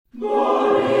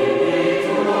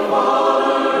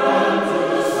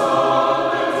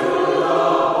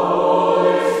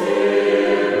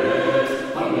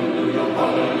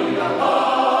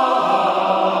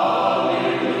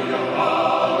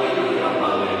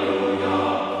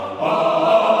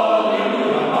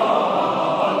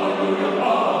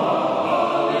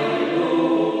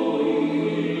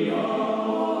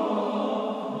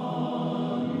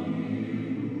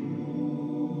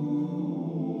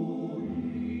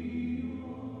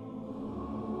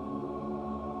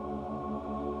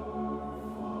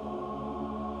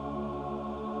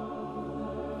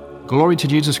Glory to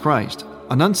Jesus Christ.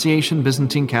 Annunciation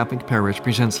Byzantine Catholic Parish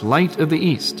presents Light of the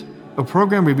East, a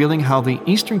program revealing how the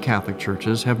Eastern Catholic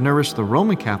churches have nourished the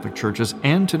Roman Catholic churches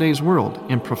and today's world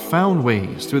in profound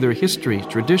ways through their histories,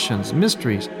 traditions,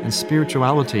 mysteries, and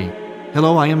spirituality.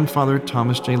 Hello, I am Father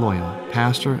Thomas J. Loya,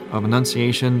 pastor of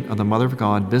Annunciation of the Mother of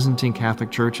God Byzantine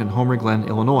Catholic Church in Homer Glen,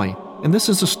 Illinois. And this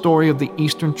is the story of the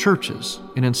Eastern churches,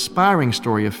 an inspiring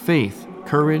story of faith,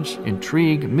 courage,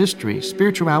 intrigue, mystery,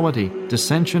 spirituality,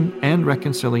 dissension, and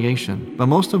reconciliation. But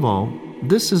most of all,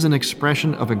 this is an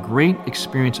expression of a great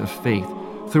experience of faith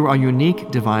through our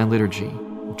unique divine liturgy.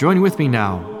 Join with me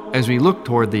now as we look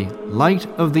toward the Light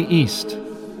of the East.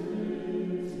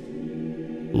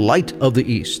 Light of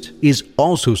the East is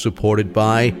also supported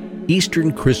by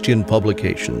Eastern Christian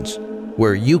Publications,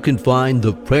 where you can find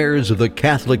the prayers of the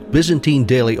Catholic Byzantine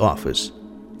Daily Office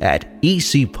at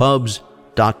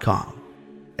ecpubs.com.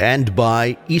 And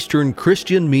by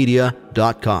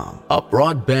EasternChristianMedia.com, a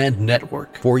broadband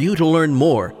network for you to learn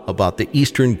more about the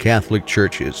Eastern Catholic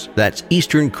Churches. That's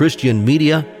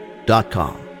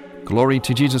EasternChristianMedia.com. Glory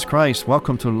to Jesus Christ.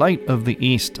 Welcome to Light of the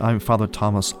East. I'm Father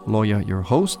Thomas Loya, your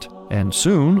host. And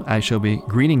soon I shall be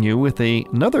greeting you with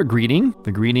another greeting,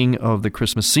 the greeting of the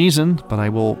Christmas season, but I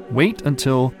will wait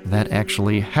until that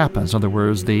actually happens. In other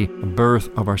words, the birth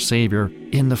of our Savior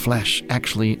in the flesh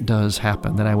actually does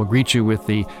happen. Then I will greet you with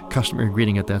the customary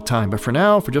greeting at that time. But for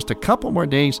now, for just a couple more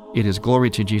days, it is glory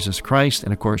to Jesus Christ.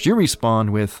 And of course, you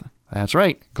respond with, that's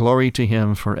right, glory to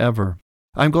Him forever.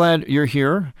 I'm glad you're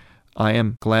here. I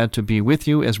am glad to be with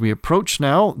you as we approach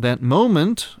now that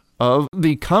moment of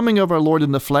the coming of our Lord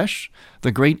in the flesh,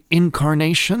 the great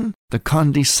incarnation, the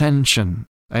condescension.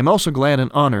 I'm also glad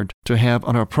and honored to have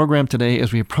on our program today,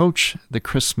 as we approach the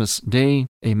Christmas day,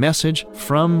 a message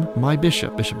from my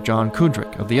bishop, Bishop John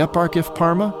Kudrick of the Eparchy of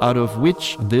Parma, out of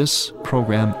which this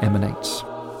program emanates.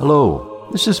 Hello,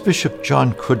 this is Bishop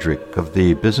John Kudrick of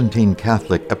the Byzantine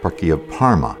Catholic Eparchy of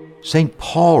Parma. St.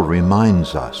 Paul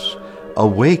reminds us,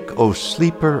 "Awake, O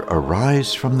sleeper,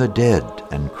 arise from the dead,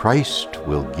 and Christ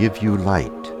will give you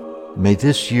light." May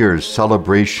this year's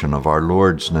celebration of our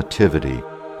Lord's Nativity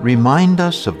remind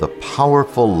us of the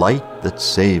powerful light that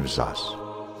saves us.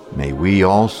 May we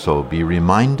also be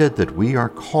reminded that we are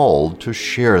called to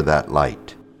share that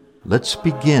light. Let's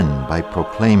begin by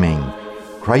proclaiming,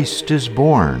 "Christ is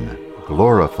born,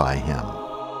 glorify Him."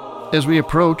 As we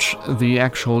approach the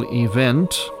actual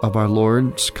event of our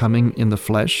Lord's coming in the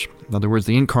flesh, in other words,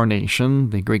 the incarnation,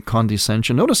 the great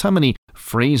condescension, notice how many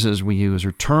phrases we use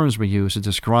or terms we use to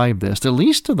describe this. The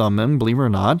least of them, and believe it or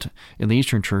not, in the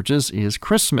Eastern churches is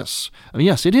Christmas.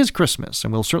 Yes, it is Christmas,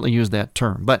 and we'll certainly use that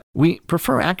term. But we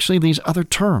prefer actually these other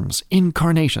terms,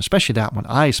 incarnation, especially that one.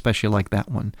 I especially like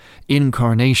that one.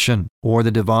 Incarnation, or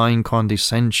the divine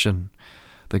condescension.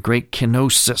 The great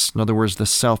kenosis, in other words, the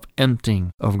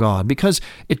self-emptying of God, because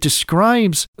it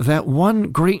describes that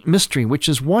one great mystery, which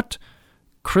is what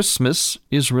Christmas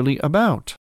is really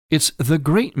about. It's the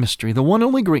great mystery, the one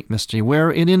only great mystery, where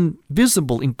an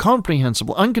invisible,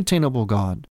 incomprehensible, uncontainable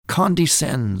God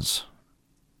condescends,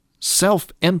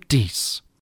 self-empties,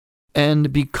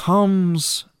 and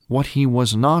becomes what He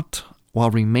was not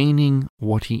while remaining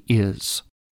what He is.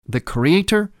 The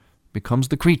Creator becomes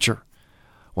the creature,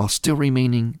 while still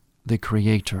remaining the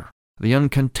Creator. The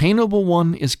uncontainable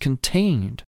one is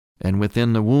contained and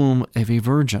within the womb of a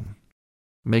virgin,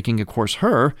 making, of course,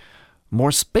 her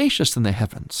more spacious than the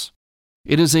heavens.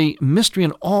 It is a mystery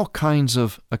in all kinds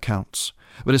of accounts,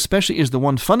 but especially is the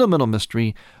one fundamental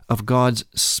mystery of God's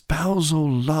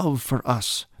spousal love for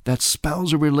us, that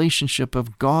spousal relationship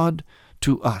of God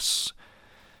to us.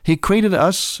 He created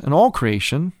us and all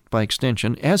creation, by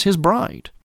extension, as His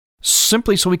bride,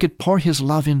 simply so He could pour His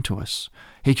love into us.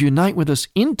 He could unite with us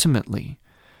intimately,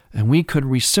 and we could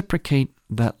reciprocate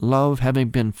that love, having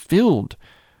been filled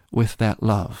with that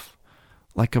love,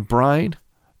 like a bride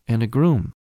and a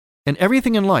groom. And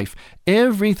everything in life,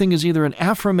 everything is either an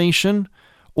affirmation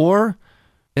or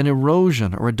an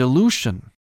erosion or a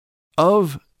dilution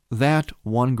of that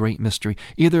one great mystery.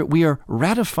 Either we are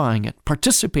ratifying it,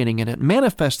 participating in it,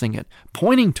 manifesting it,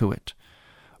 pointing to it,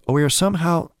 or we are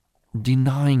somehow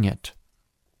denying it,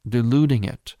 diluting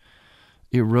it,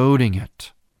 eroding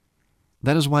it.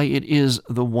 That is why it is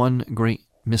the one great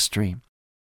mystery.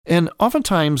 And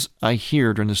oftentimes I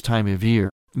hear during this time of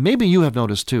year, maybe you have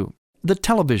noticed too, the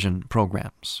television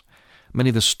programs, many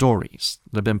of the stories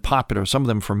that have been popular, some of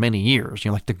them for many years,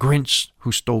 like The Grinch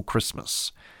Who Stole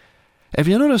Christmas. Have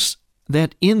you noticed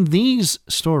that in these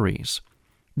stories,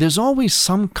 there's always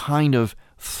some kind of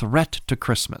threat to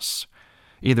Christmas?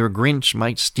 Either a Grinch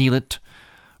might steal it,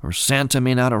 or Santa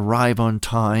may not arrive on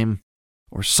time,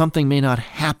 or something may not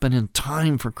happen in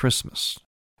time for Christmas,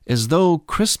 as though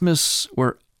Christmas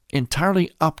were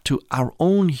entirely up to our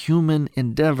own human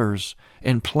endeavors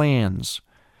and plans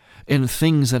and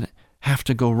things that have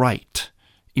to go right,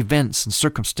 events and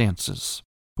circumstances.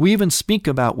 We even speak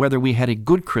about whether we had a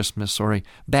good Christmas or a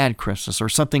bad Christmas, or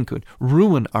something could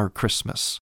ruin our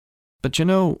Christmas. But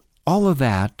all of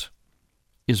that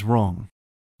is wrong.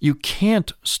 You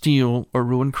can't steal or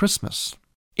ruin Christmas.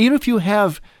 Even if you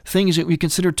have things that we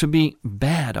consider to be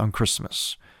bad on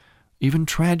Christmas, even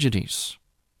tragedies,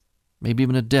 maybe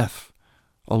even a death,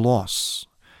 a loss,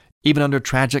 even under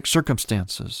tragic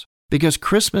circumstances, because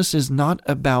Christmas is not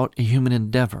about a human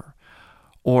endeavor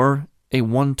or a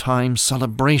one-time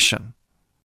celebration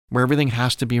where everything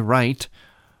has to be right,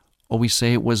 or we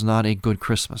say it was not a good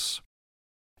Christmas.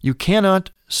 You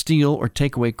cannot steal or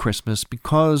take away Christmas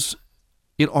because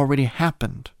it already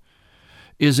happened.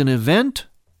 It is an event,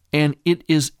 and it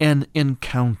is an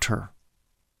encounter.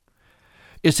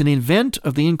 It's an event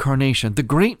of the incarnation, the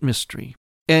great mystery,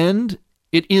 and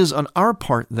it is on our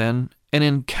part then an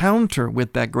encounter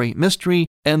with that great mystery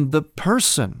and the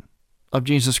person of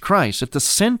Jesus Christ at the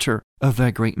center of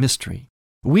that great mystery.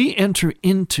 We enter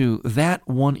into that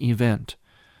one event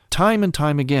time and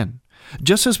time again,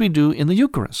 just as we do in the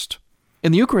Eucharist.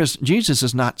 In the Eucharist, Jesus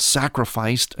is not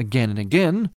sacrificed again and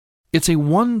again. It's a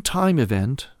one-time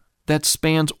event that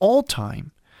spans all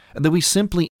time and that we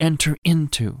simply enter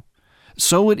into.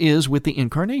 So it is with the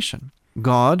incarnation.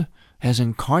 God has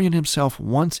incarnated himself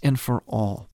once and for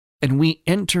all, and we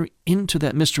enter into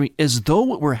that mystery as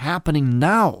though it were happening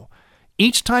now.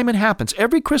 Each time it happens,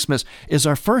 every Christmas is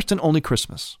our first and only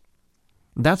Christmas.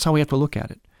 That's how we have to look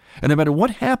at it. And no matter what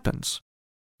happens,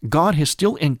 God has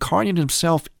still incarnated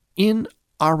himself in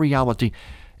our reality.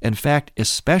 In fact,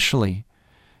 especially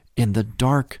in the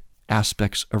dark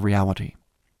aspects of reality.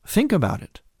 Think about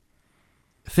it.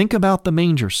 Think about the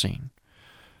manger scene.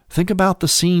 Think about the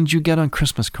scenes you get on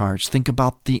Christmas cards. Think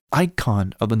about the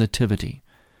icon of the Nativity.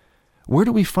 Where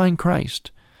do we find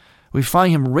Christ? We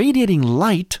find him radiating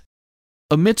light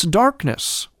amidst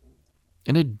darkness,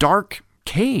 in a dark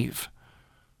cave,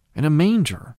 in a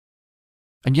manger.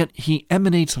 And yet he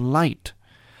emanates light.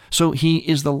 So he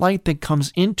is the light that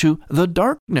comes into the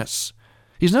darkness.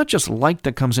 He's not just light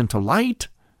that comes into light.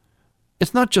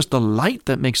 It's not just the light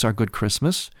that makes our good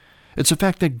Christmas. It's the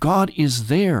fact that God is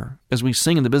there. As we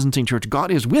sing in the Byzantine Church, God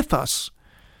is with us,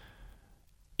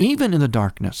 even in the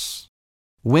darkness.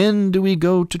 When do we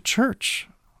go to church?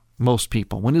 Most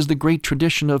people. When is the great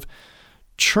tradition of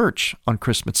church on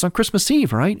Christmas? It's on Christmas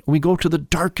Eve, right? We go to the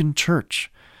darkened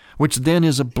church, which then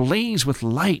is ablaze with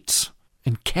lights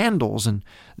and candles and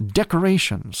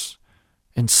decorations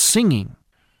and singing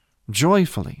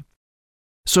joyfully.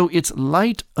 So it's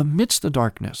light amidst the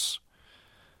darkness.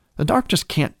 The darkness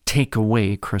can't take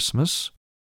away Christmas.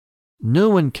 No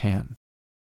one can.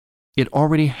 It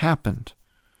already happened,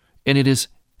 and it is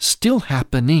still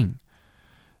happening.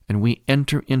 And we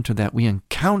enter into that. We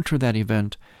encounter that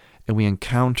event, and we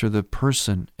encounter the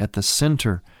person at the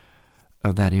center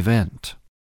of that event.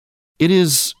 It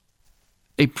is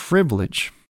a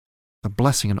privilege, a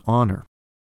blessing, an honor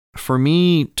for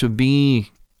me to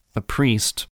be a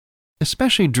priest,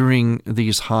 especially during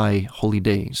these high holy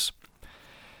days,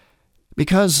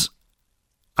 because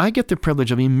I get the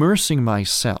privilege of immersing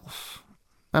myself.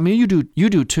 I mean, you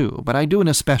do too, but I do in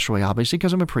a special way, obviously,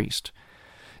 because I'm a priest,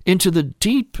 into the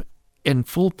deep and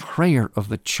full prayer of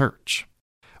the church,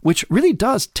 which really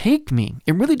does take me.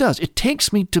 It really does. It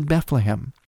takes me to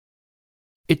Bethlehem.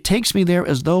 It takes me there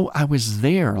as though I was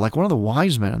there, like one of the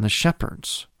wise men and the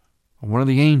shepherds, or one of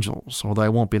the angels, although I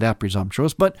won't be that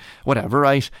presumptuous, but whatever,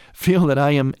 I feel that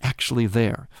I am actually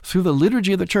there through the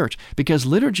liturgy of the church, because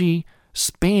liturgy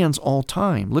spans all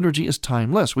time. Liturgy is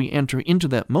timeless. We enter into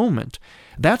that moment.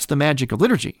 That's the magic of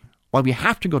liturgy, why we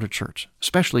have to go to church,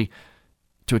 especially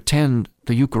to attend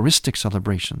the Eucharistic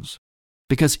celebrations.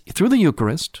 Because through the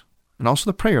Eucharist, and also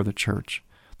the prayer of the church,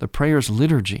 the prayer's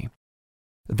liturgy,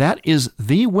 that is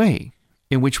the way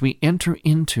in which we enter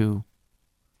into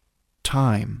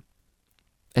time,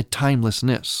 a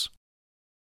timelessness.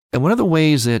 And one of the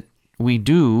ways that we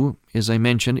do, as I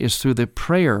mentioned, is through the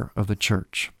prayer of the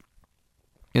church.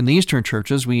 In the Eastern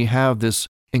churches, we have this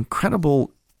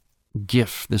incredible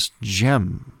gift, this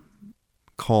gem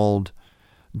called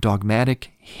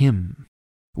dogmatic hymn.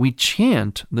 We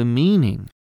chant the meaning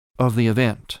of the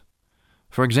event.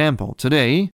 For example,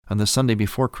 today, on the Sunday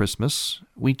before Christmas,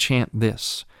 we chant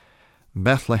this: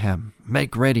 Bethlehem,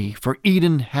 make ready, for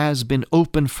Eden has been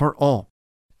opened for all.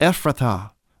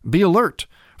 Ephrathah, be alert,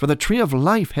 for the tree of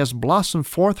life has blossomed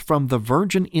forth from the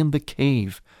virgin in the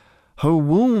cave. Her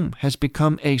womb has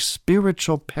become a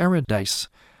spiritual paradise,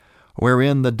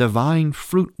 wherein the divine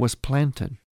fruit was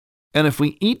planted. And if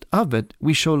we eat of it,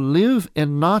 we shall live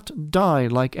and not die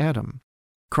like Adam.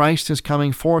 Christ is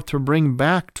coming forth to bring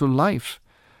back to life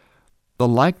the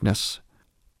likeness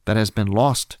that has been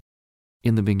lost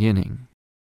in the beginning.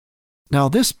 Now,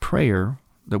 this prayer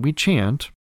that we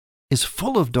chant is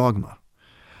full of dogma.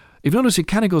 If you notice, it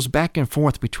kind of goes back and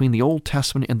forth between the Old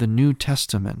Testament and the New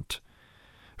Testament,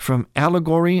 from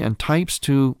allegory and types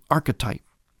to archetype.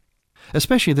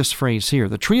 Especially this phrase here,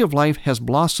 the tree of life has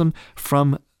blossomed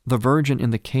from the virgin in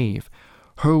the cave.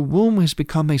 Her womb has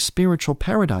become a spiritual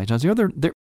paradise. Now,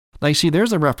 you see,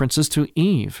 there's the references to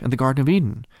Eve in the Garden of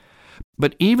Eden.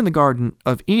 But Eve in the Garden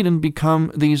of Eden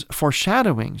become these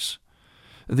foreshadowings,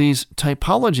 these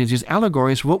typologies, these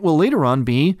allegories, what will later on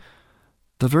be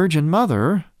the Virgin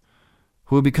Mother,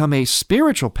 who will become a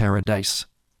spiritual paradise.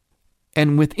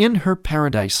 And within her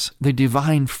paradise, the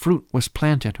divine fruit was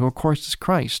planted, who of course is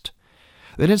Christ.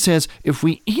 Then it says, if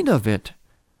we eat of it,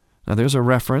 now there's a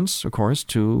reference, of course,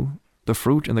 to the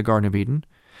fruit in the Garden of Eden.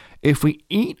 If we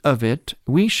eat of it,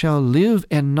 we shall live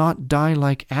and not die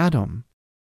like Adam.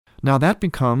 Now that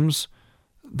becomes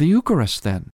the Eucharist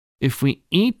then. If we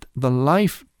eat the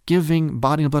life-giving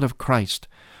body and blood of Christ,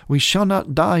 we shall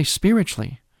not die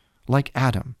spiritually like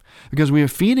Adam, because we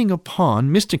are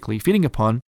mystically feeding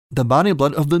upon the body and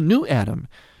blood of the new Adam,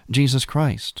 Jesus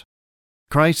Christ.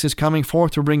 Christ is coming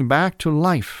forth to bring back to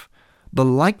life the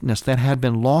likeness that had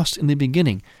been lost in the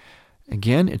beginning.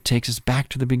 Again, it takes us back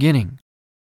to the beginning,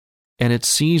 and it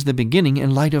sees the beginning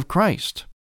in light of Christ.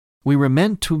 We were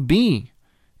meant to be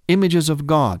images of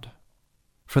God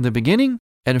for the beginning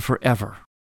and forever.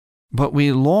 But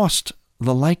we lost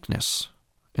the likeness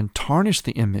and tarnished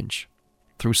the image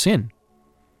through sin.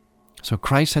 So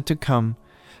Christ had to come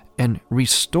and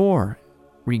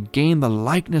regain the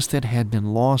likeness that had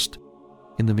been lost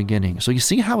in the beginning. So you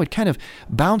see how it kind of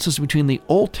bounces between the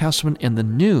Old Testament and the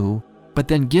New, but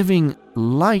then giving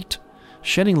light,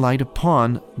 shedding light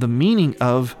upon the meaning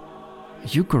of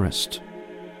Eucharist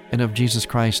and of Jesus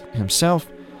Christ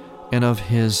himself and of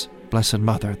his Blessed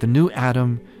Mother, the new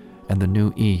Adam and the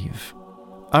new Eve.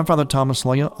 I'm Father Thomas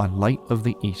Loya on Light of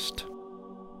the East.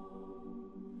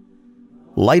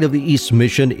 Light of the East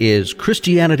mission is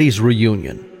Christianity's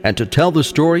reunion. And to tell the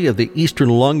story of the Eastern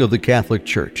lung of the Catholic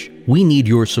Church, we need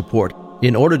your support.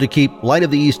 In order to keep Light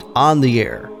of the East on the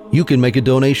air, you can make a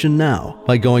donation now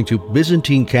by going to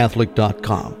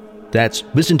ByzantineCatholic.com. That's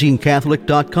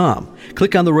ByzantineCatholic.com.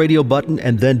 Click on the radio button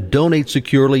and then donate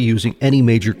securely using any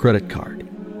major credit card.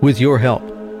 With your help,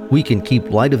 we can keep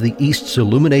Light of the East's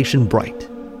illumination bright.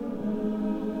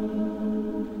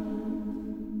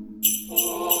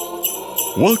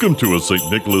 Welcome to a St.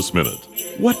 Nicholas Minute.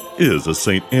 What is a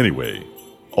saint anyway?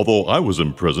 Although I was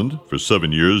imprisoned for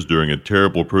 7 years during a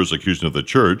terrible persecution of the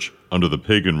Church under the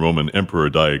pagan Roman Emperor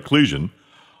Diocletian,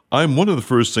 I'm one of the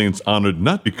first saints honored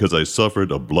not because I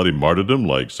suffered a bloody martyrdom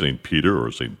like St. Peter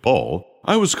or St. Paul.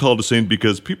 I was called a saint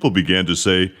because people began to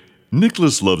say,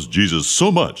 Nicholas loves Jesus so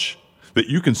much that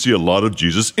you can see a lot of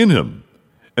Jesus in him.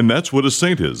 And that's what a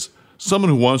saint is,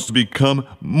 someone who wants to become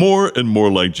more and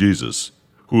more like Jesus,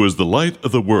 who is the light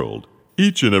of the world,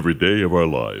 each and every day of our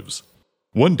lives.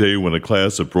 One day when a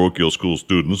class of parochial school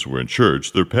students were in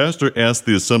church, their pastor asked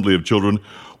the assembly of children,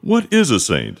 "What is a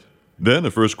saint?" Then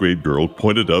a first-grade girl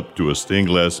pointed up to a stained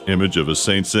glass image of a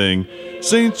saint saying,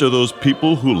 "Saints are those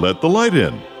people who let the light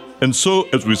in." And so,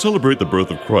 as we celebrate the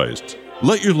birth of Christ,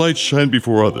 let your light shine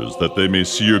before others that they may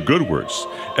see your good works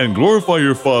and glorify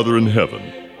your Father in heaven.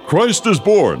 Christ is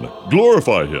born.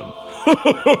 Glorify him.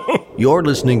 You're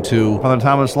listening to Father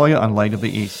Thomas Loya on Light of the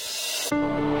East.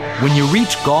 When you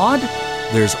reach God,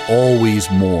 there's always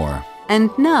more.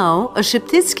 And now, a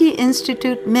Sheptytsky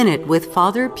Institute Minute with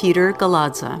Father Peter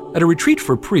Galadza. At a retreat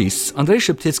for priests, Andrei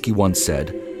Sheptytsky once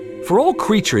said, "For all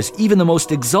creatures, even the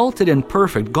most exalted and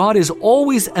perfect, God is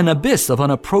always an abyss of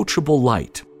unapproachable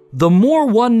light. The more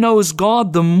one knows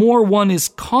God, the more one is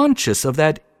conscious of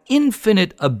that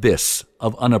infinite abyss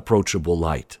of unapproachable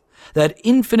light. That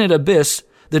infinite abyss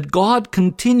that God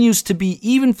continues to be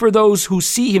even for those who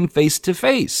see him face to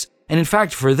face. And in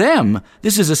fact, for them,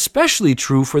 this is especially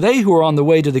true, for they who are on the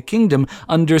way to the kingdom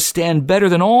understand better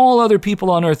than all other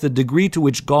people on earth the degree to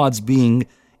which God's being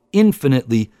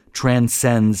infinitely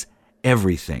transcends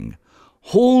everything.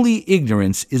 Holy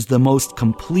ignorance is the most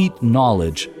complete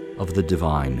knowledge of the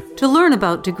divine." To learn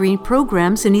about degree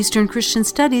programs in Eastern Christian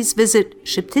Studies, visit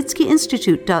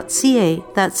sheptytskyinstitute.ca.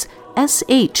 That's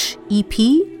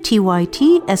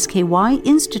SHEPTYTSKY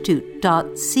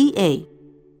Institute.ca.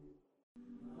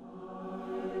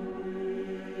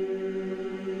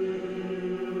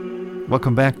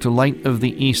 Welcome back to Light of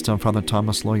the East. I'm Father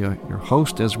Thomas Loya, your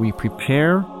host, as we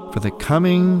prepare for the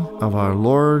coming of our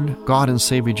Lord, God and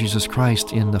Savior Jesus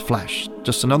Christ in the flesh.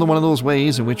 Just another one of those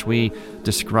ways in which we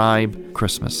describe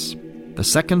Christmas. The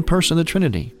second person of the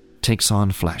Trinity takes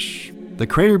on flesh. The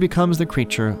Creator becomes the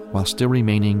creature while still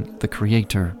remaining the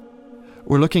Creator.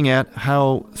 We're looking at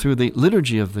how through the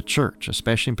liturgy of the Church,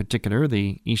 especially in particular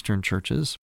the Eastern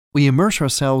churches, we immerse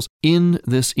ourselves in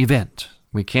this event.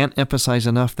 We can't emphasize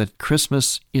enough that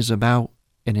Christmas is about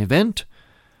an event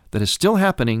that is still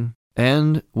happening,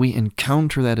 and we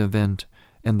encounter that event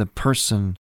and the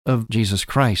person of Jesus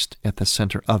Christ at the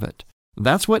center of it.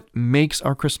 That's what makes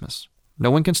our Christmas.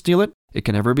 No one can steal it. It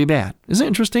can never be bad. Isn't it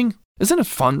interesting? Isn't it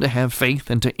fun to have faith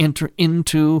and to enter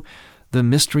into the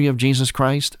mystery of Jesus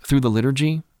Christ through the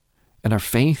liturgy and our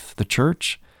faith, the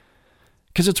church?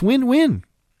 Because it's win-win.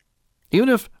 Even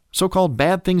if so-called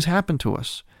bad things happen to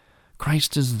us,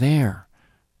 Christ is there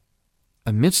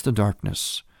amidst the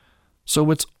darkness.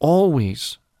 So it's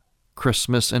always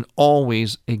Christmas and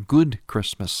always a good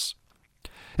Christmas.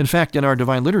 In fact, in our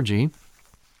Divine Liturgy,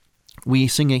 we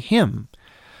sing a hymn,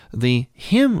 the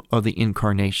hymn of the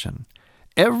Incarnation.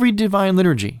 Every Divine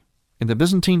Liturgy in the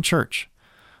Byzantine Church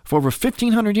for over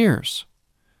 1,500 years,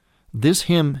 this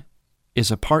hymn is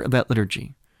a part of that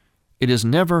liturgy. It is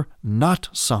never not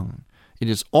sung. It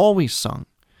is always sung.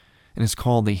 And it's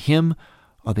called the Hymn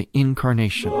of the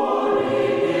Incarnation.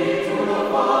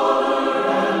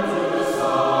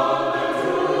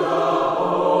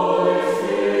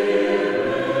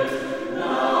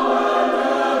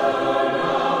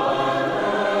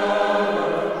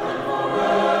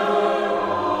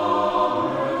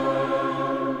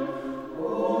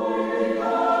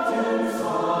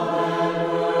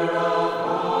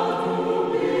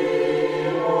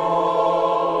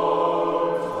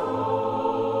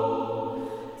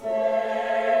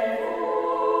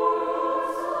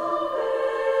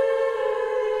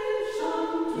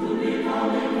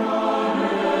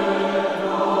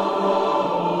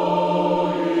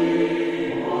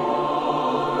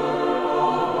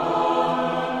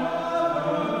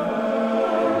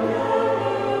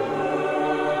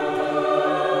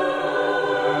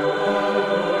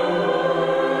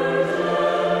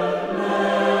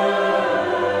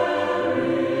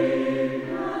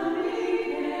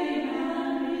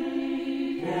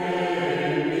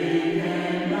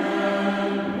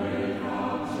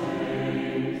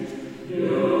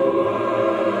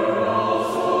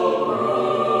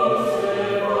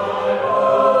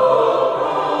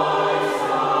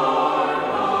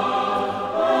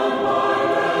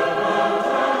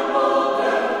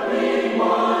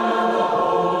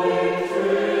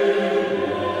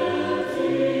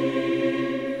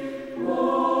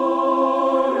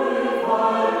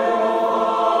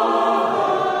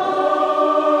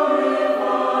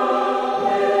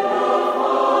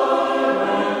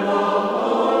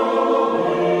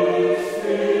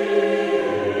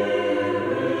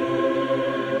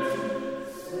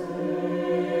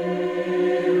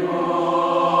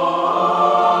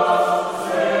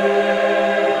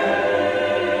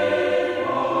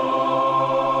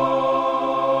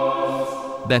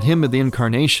 That hymn of the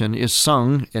Incarnation is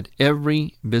sung at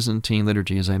every Byzantine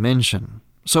liturgy, as I mentioned.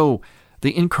 So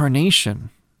the Incarnation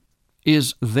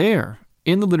is there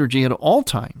in the liturgy at all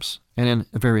times and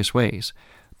in various ways.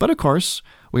 But of course,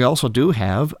 we also do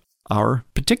have our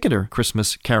particular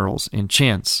Christmas carols and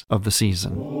chants of the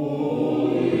season.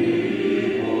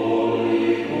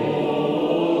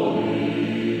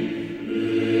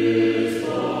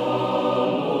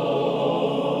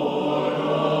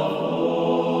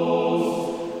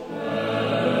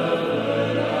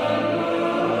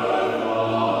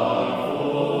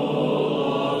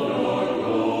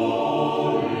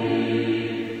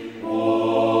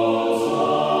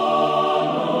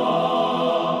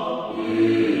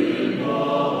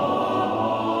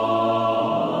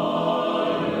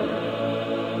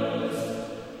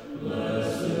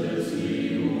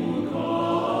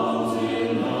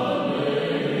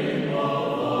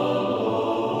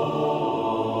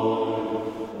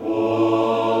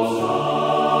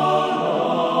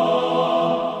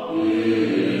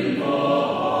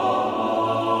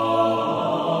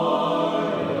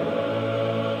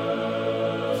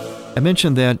 I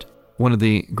mentioned that one of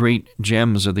the great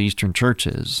gems of the Eastern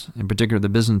churches, in particular the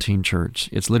Byzantine Church,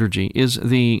 its liturgy, is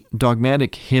the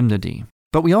dogmatic hymnody.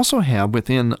 But we also have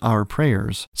within our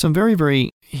prayers some very, very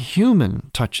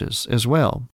human touches as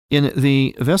well. In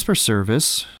the Vesper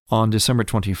service on December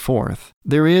 24th,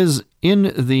 there is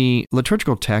in the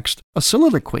liturgical text a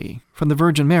soliloquy from the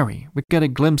Virgin Mary. We get a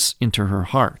glimpse into her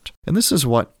heart. And this is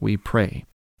what we pray.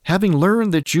 Having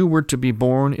learned that you were to be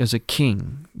born as a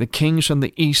king, the kings from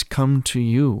the east come to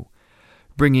you,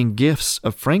 bringing gifts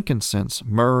of frankincense,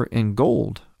 myrrh, and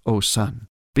gold, O son.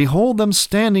 Behold them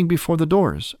standing before the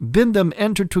doors. Bid them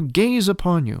enter to gaze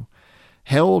upon you,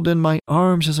 held in my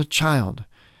arms as a child,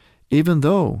 even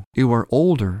though you are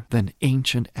older than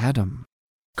ancient Adam.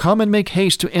 Come and make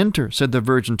haste to enter, said the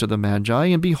virgin to the Magi,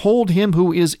 and behold, him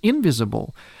who is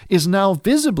invisible is now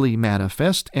visibly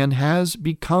manifest and has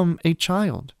become a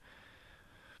child.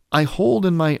 I hold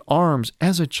in my arms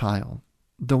as a child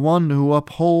the one who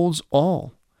upholds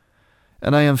all,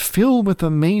 and I am filled with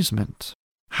amazement.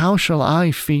 How shall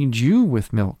I feed you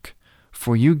with milk?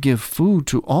 For you give food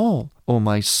to all, O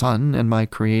my Son and my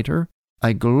Creator.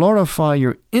 I glorify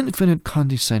your infinite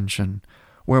condescension,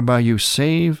 whereby you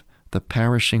save the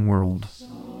perishing world.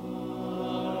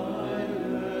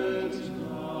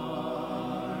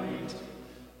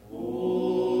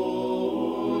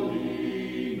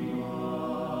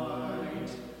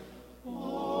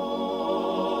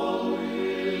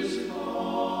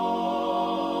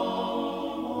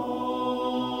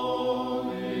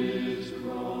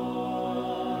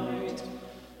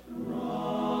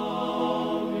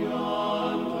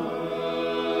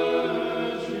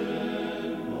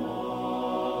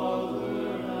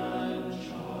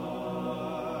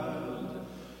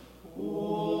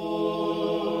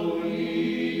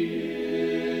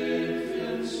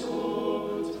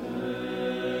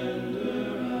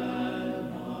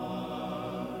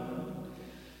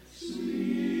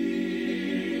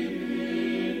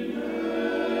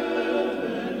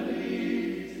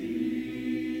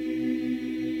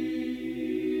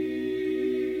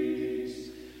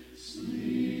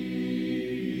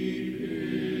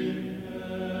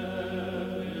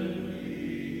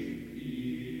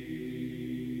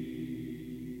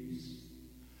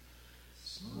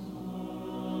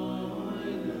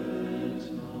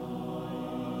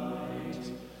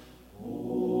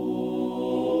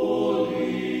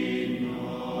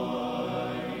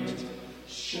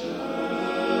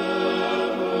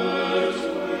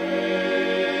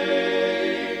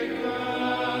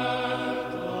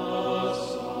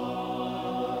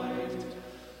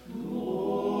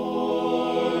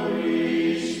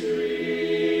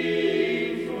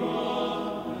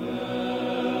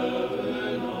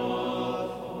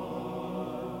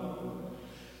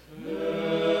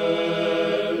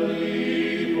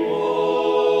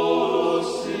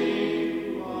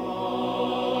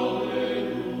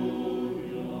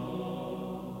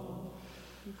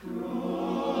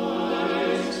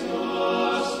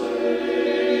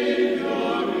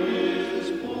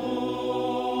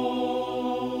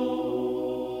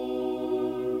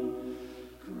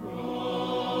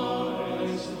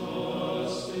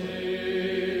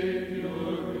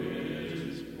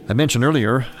 I mentioned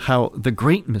earlier how the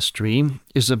Great Mystery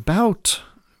is about,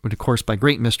 of course, by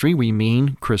Great Mystery we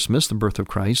mean Christmas, the birth of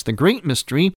Christ. The Great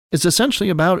Mystery is essentially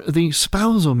about the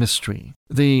spousal mystery,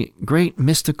 the great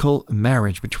mystical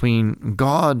marriage between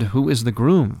God, who is the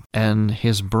groom, and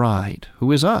his bride,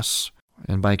 who is us,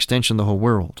 and by extension the whole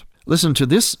world. Listen to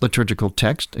this liturgical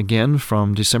text, again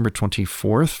from December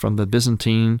 24th, from the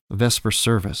Byzantine Vesper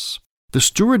Service. The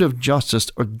steward of justice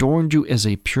adorned you as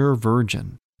a pure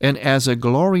virgin, and as a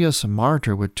glorious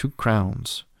martyr with 2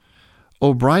 crowns.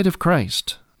 O bride of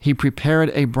Christ, he prepared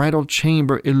a bridal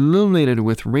chamber illuminated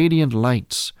with radiant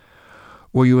lights,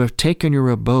 where you have taken your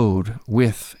abode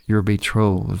with your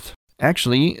betrothed.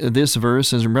 Actually, this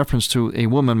verse is in reference to a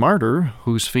woman martyr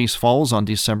whose feast falls on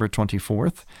December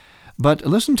 24th. But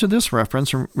listen to this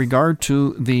reference in regard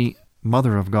to the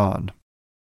Mother of God.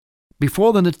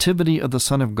 Before the nativity of the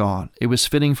Son of God, it was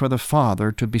fitting for the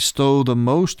Father to bestow the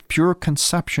most pure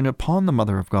conception upon the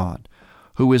Mother of God,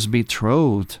 who is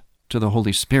betrothed to the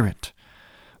Holy Spirit,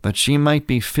 that she might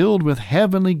be filled with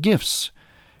heavenly gifts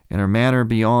in her manner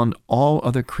beyond all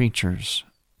other creatures.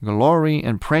 Glory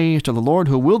and praise to the Lord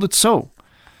who willed it so,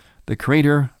 the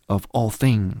Creator of all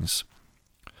things.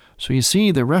 So you see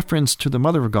the reference to the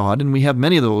Mother of God, and we have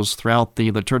many of those throughout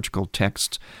the liturgical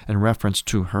texts in reference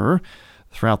to her,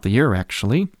 throughout the year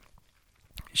actually.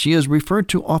 She is referred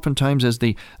to oftentimes as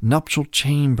the nuptial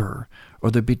chamber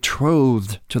or the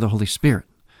betrothed to the Holy Spirit.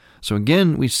 So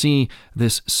again, we see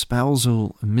this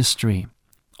spousal mystery,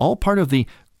 all part of the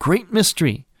great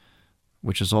mystery,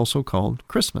 which is also called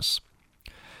Christmas.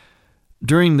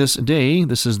 During this day,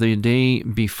 this is the day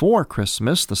before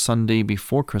Christmas, the Sunday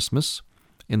before Christmas,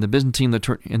 in the Byzantine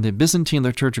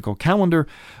liturgical calendar,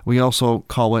 we also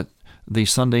call it the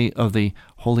Sunday of the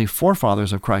Holy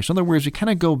Forefathers of Christ. In other words, we kind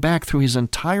of go back through his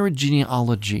entire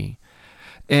genealogy,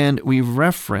 and we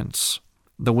reference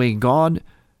the way God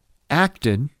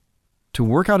acted to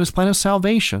work out his plan of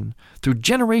salvation through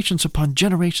generations upon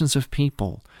generations of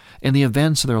people and the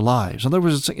events of their lives. In other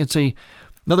words, it's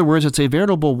a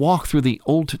veritable walk through the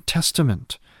Old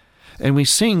Testament. And we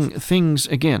sing things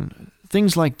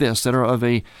like this that are of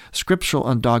a scriptural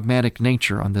and dogmatic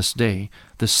nature on this day,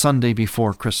 this Sunday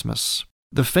before Christmas.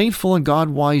 The faithful and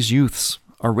God-wise youths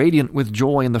are radiant with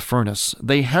joy in the furnace.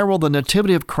 They herald the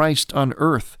nativity of Christ on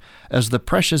earth as the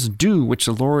precious dew which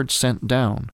the Lord sent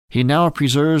down. He now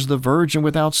preserves the virgin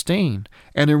without stain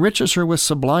and enriches her with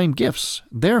sublime gifts.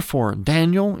 Therefore,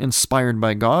 Daniel, inspired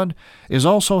by God, is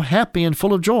also happy and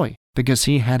full of joy because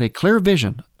he had a clear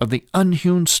vision of the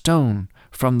unhewn stone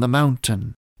from the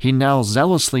mountain. He now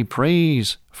zealously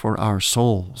prays for our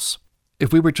souls.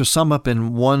 If we were to sum up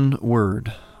in one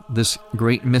word this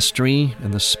great mystery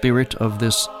and the spirit of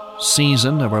this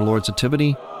season of our Lord's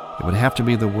Nativity, it would have to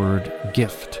be the word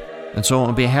gift. And so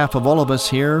on behalf of all of us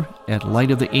here at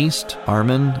Light of the East,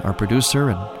 Armin, our producer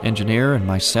and engineer, and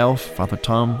myself, Father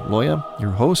Tom Loya,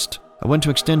 your host, I want to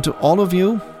extend to all of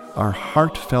you our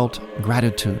heartfelt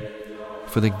gratitude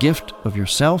for the gift of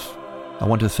yourself. I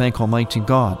want to thank Almighty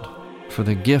God for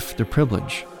the gift, the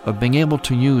privilege of being able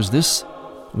to use this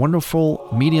wonderful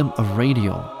medium of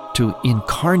radio to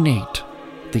incarnate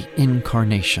the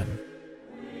Incarnation.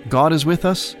 God is with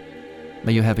us.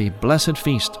 May you have a blessed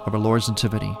feast of our Lord's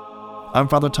Nativity. I'm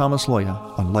Father Thomas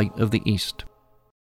Loya on Light of the East.